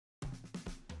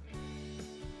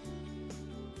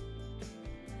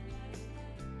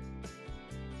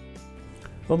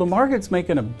Well, the market's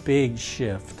making a big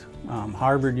shift.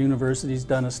 Harvard University's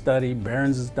done a study,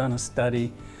 Barron's has done a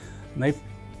study, and they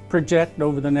project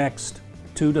over the next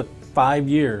 2 to 5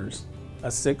 years a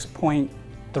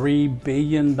 $6.3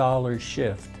 billion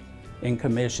shift in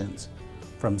commissions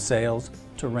from sales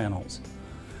to rentals.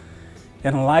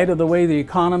 In light of the way the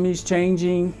economy's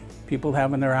changing, people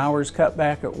having their hours cut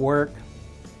back at work,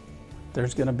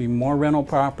 there's going to be more rental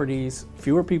properties,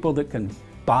 fewer people that can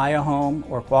buy a home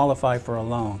or qualify for a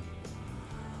loan.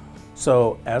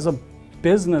 So as a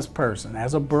business person,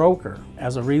 as a broker,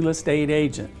 as a real estate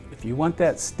agent, if you want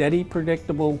that steady,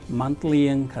 predictable monthly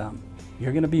income,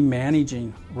 you're going to be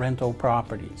managing rental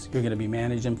properties. You're going to be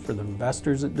managing for the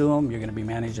investors that do them. You're going to be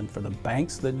managing for the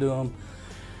banks that do them.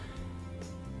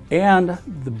 And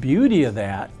the beauty of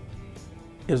that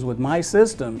is with my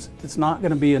systems, it's not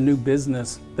going to be a new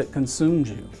business that consumes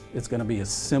you. It's going to be a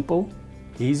simple,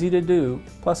 easy to do,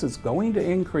 plus it's going to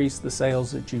increase the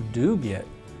sales that you do get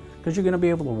because you're going to be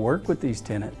able to work with these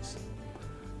tenants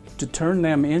to turn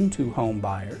them into home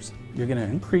buyers. You're going to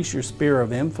increase your sphere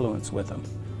of influence with them.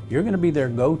 You're going to be their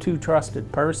go-to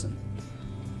trusted person.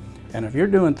 And if you're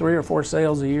doing 3 or 4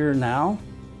 sales a year now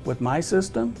with my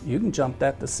system, you can jump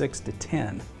that to 6 to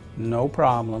 10, no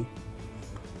problem.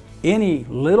 Any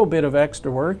little bit of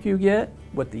extra work you get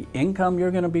with the income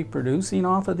you're going to be producing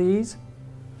off of these,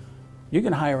 you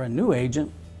can hire a new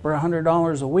agent for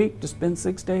 $100 a week to spend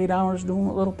 6 to 8 hours doing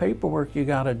what little paperwork you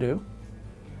got to do.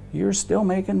 You're still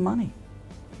making money.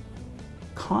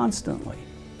 Constantly.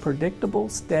 Predictable,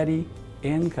 steady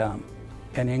income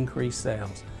and increased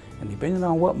sales. And depending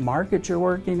on what market you're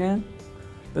working in,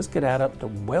 this could add up to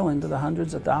well into the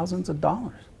hundreds of thousands of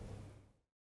dollars.